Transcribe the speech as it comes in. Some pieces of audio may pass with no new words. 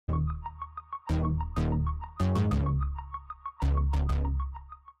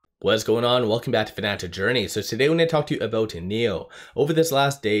What's going on? Welcome back to Financial Journey. So today I'm going to talk to you about Nio. Over this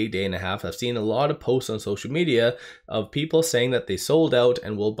last day and a half, I've seen a lot of posts on social media of people saying that they sold out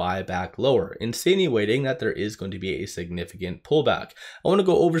and will buy back lower, insinuating that there is going to be a significant pullback. I want to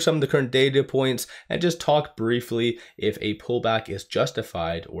go over some of the current data points and just talk briefly if a pullback is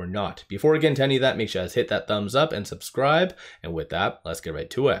justified or not. Before we get into any of that, make sure you guys hit that thumbs up and subscribe. And with that, let's get right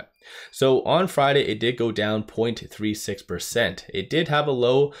to it. So on Friday, it did go down 0.36%. It did have a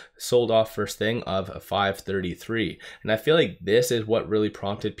low sold off first thing of 533. And I feel like this is what really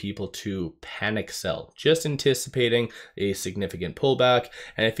prompted people to panic sell, just anticipating a significant pullback.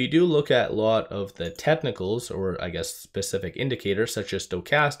 And if you do look at a lot of the technicals, or I guess specific indicators such as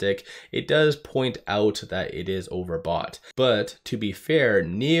stochastic, it does point out that it is overbought. But to be fair,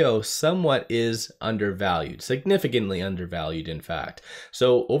 Nio somewhat is undervalued, significantly undervalued in fact.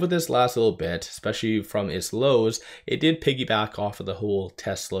 So over this last little bit, especially from its lows, it did piggyback off of the whole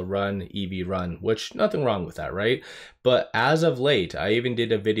Tesla run, EV run, which nothing wrong with that, right? But as of late, I even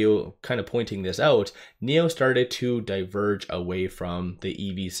did a video kind of pointing this out, Nio started to diverge away from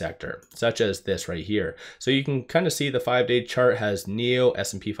the EV sector, such as this right here. So you can kind of see the 5-day chart has Nio,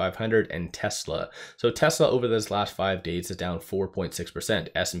 S&P 500, and Tesla. So Tesla over this last 5 days is down 4.6%,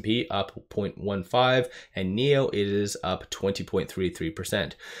 S&P up 0.15%, and Nio is up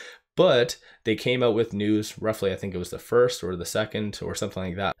 20.33%. But they came out with news roughly, I think it was the 1st or the 2nd or something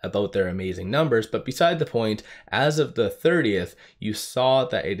like that, about their amazing numbers. But beside the point, as of the 30th, you saw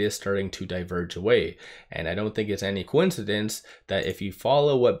that it is starting to diverge away. And I don't think it's any coincidence that if you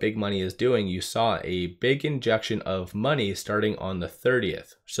follow what big money is doing, you saw a big injection of money starting on the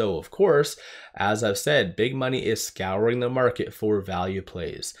 30th. So of course, as I've said, big money is scouring the market for value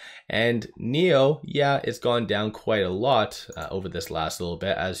plays. And Nio, yeah, it's gone down quite a lot over this last little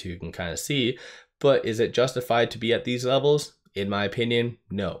bit, as you can kind of see. But is it justified to be at these levels? In my opinion,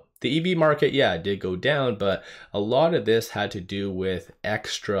 no. The EV market, yeah, it did go down, but a lot of this had to do with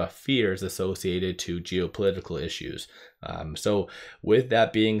extra fears associated to geopolitical issues. So with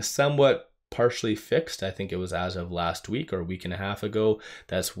that being somewhat partially fixed, I think it was as of last week or a week and a half ago,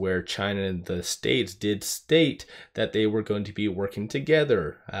 that's where China and the States did state that they were going to be working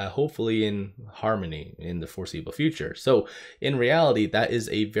together, hopefully in harmony in the foreseeable future. So in reality, that is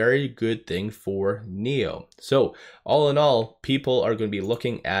a very good thing for Nio. So all in all, people are going to be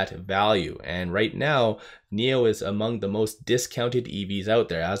looking at value, and right now Nio is among the most discounted EVs out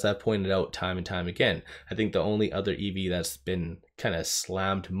there, as I've pointed out time and time again. I think the only other EV that's been kind of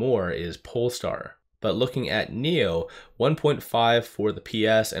slammed more is Polestar. But looking at Nio, 1.5 for the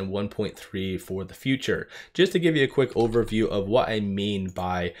PS and 1.3 for the future. Just to give you a quick overview of what I mean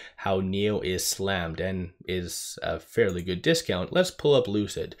by how Nio is slammed and is a fairly good discount, let's pull up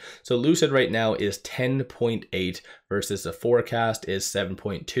Lucid. So Lucid right now is 10.8 versus the forecast is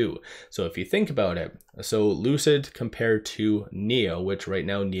 7.2. So if you think about it, so Lucid compared to Nio, which right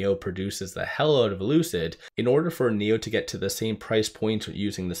now Nio produces the hell out of Lucid, in order for Nio to get to the same price point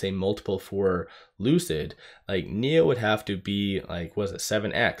using the same multiple for Lucid, like Nio would have to be like, was it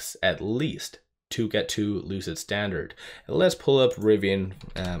 7x at least to get to Lucid standard. And let's pull up Rivian.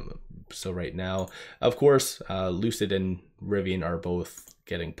 So right now, of course, Lucid and Rivian are both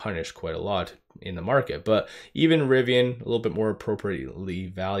getting punished quite a lot in the market, but even Rivian, a little bit more appropriately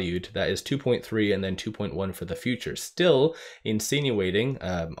valued, that is 2.3 and then 2.1 for the future, still insinuating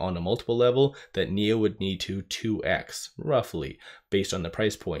on a multiple level that Nio would need to 2x roughly based on the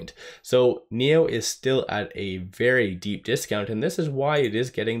price point. So Nio is still at a very deep discount, and this is why it is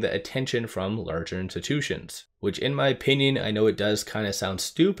getting the attention from larger institutions, which in my opinion, I know it does kind of sound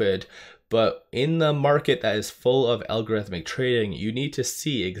stupid, but in the market that is full of algorithmic trading, you need to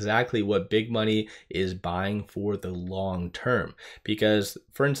see exactly what big money is buying for the long term. Because,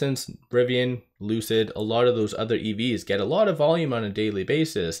 for instance, Rivian, Lucid, a lot of those other EVs get a lot of volume on a daily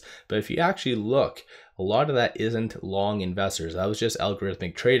basis. But if you actually look, a lot of that isn't long investors. That was just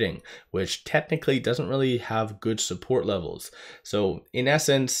algorithmic trading, which technically doesn't really have good support levels. So in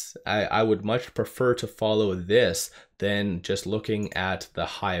essence, I would much prefer to follow this than just looking at the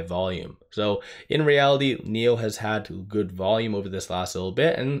high volume. So in reality, Nio has had good volume over this last little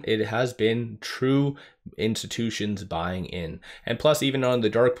bit, and it has been true institutions buying in. And plus, even on the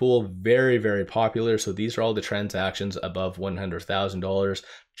dark pool, very, very popular. So these are all the transactions above $100,000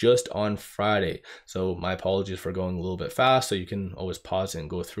 just on Friday. So my apologies for going a little bit fast. So you can always pause and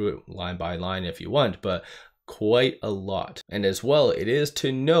go through it line by line if you want, but quite a lot. And as well, it is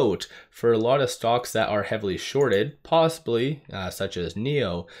to note for a lot of stocks that are heavily shorted, possibly such as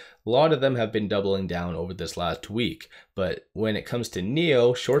Nio, a lot of them have been doubling down over this last week. But when it comes to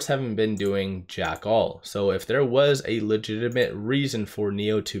Nio, shorts haven't been doing jack all. So if there was a legitimate reason for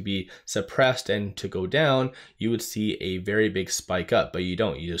Nio to be suppressed and to go down, you would see a very big spike up, but you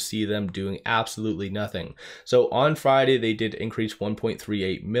don't. You just see them doing absolutely nothing. So on Friday, they did increase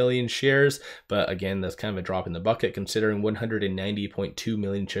 1.38 million shares, but again, that's kind of a drop in the bucket considering 190.2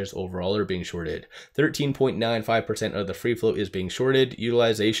 million shares overall are being shorted. 13.95% of the free float is being shorted,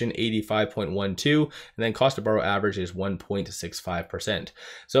 utilization 85.12, and then cost to borrow average is 1.65%.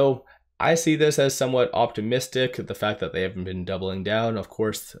 So I see this as somewhat optimistic, the fact that they haven't been doubling down. Of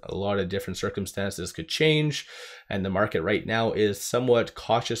course, a lot of different circumstances could change, and the market right now is somewhat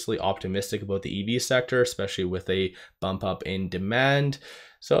cautiously optimistic about the EV sector, especially with a bump up in demand.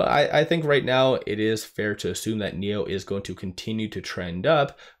 So I think right now it is fair to assume that Nio is going to continue to trend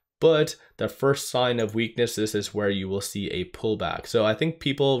up, but the first sign of weakness, this is where you will see a pullback. So I think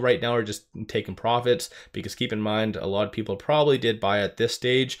people right now are just taking profits because keep in mind, a lot of people probably did buy at this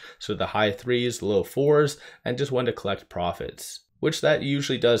stage. So the high threes, low fours, and just want to collect profits, which that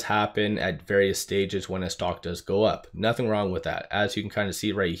usually does happen at various stages when a stock does go up. Nothing wrong with that. As you can kind of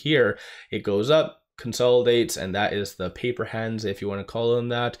see right here, it goes up, consolidates, and that is the paper hands, if you want to call them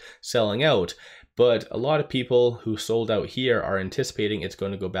that, selling out. But a lot of people who sold out here are anticipating it's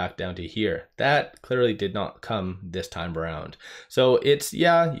going to go back down to here. That clearly did not come this time around. So it's,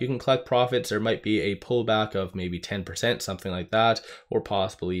 yeah, you can collect profits. There might be a pullback of maybe 10%, something like that, or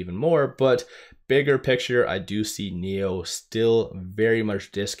possibly even more. But bigger picture, I do see Nio still very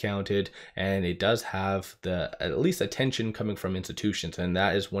much discounted, and it does have the at least attention coming from institutions, and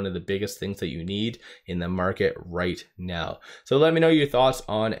that is one of the biggest things that you need in the market right now. So let me know your thoughts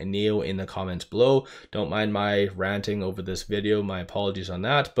on Nio in the comments below. Don't mind my ranting over this video, my apologies on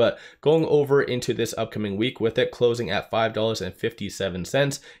that. But going over into this upcoming week with it closing at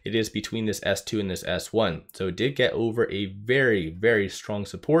 $5.57, it is between this S2 and this S1. So it did get over a very, very strong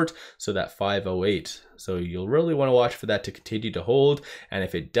support, so that 508. So you'll really want to watch for that to continue to hold, and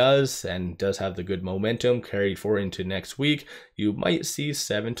if it does and does have the good momentum carried forward into next week, you might see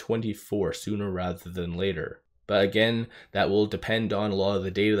 724 sooner rather than later. But again, that will depend on a lot of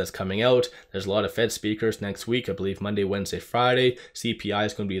the data that's coming out. There's a lot of Fed speakers next week, I believe Monday, Wednesday, Friday. CPI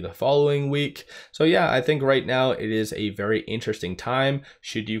is going to be the following week. So yeah, I think right now it is a very interesting time.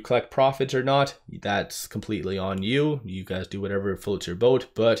 Should you collect profits or not? That's completely on you. You guys do whatever floats your boat.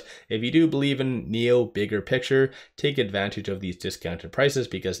 But if you do believe in Nio bigger picture, take advantage of these discounted prices,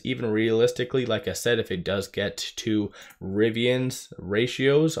 because even realistically, like I said, if it does get to Rivian's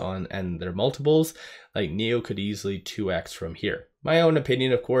ratios on and their multiples, like Nio could easily 2x from here. My own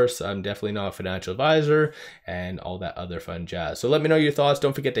opinion, of course, I'm definitely not a financial advisor and all that other fun jazz. So let me know your thoughts.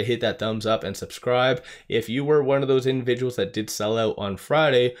 Don't forget to hit that thumbs up and subscribe. If you were one of those individuals that did sell out on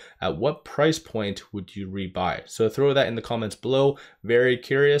Friday, at what price point would you rebuy? So throw that in the comments below. Very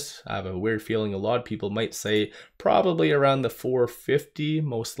curious. I have a weird feeling a lot of people might say probably around the 450,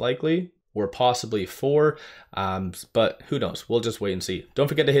 most likely, or possibly 4, but who knows? We'll just wait and see. Don't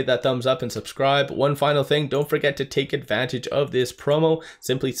forget to hit that thumbs up and subscribe. One final thing, don't forget to take advantage of this promo.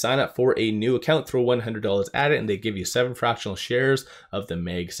 Simply sign up for a new account, throw $100 at it, and they give you 7 fractional shares of the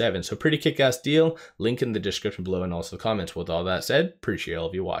Mag 7. So pretty kick-ass deal. Link in the description below and also the comments. With all that said, appreciate all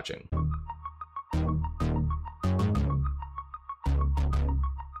of you watching.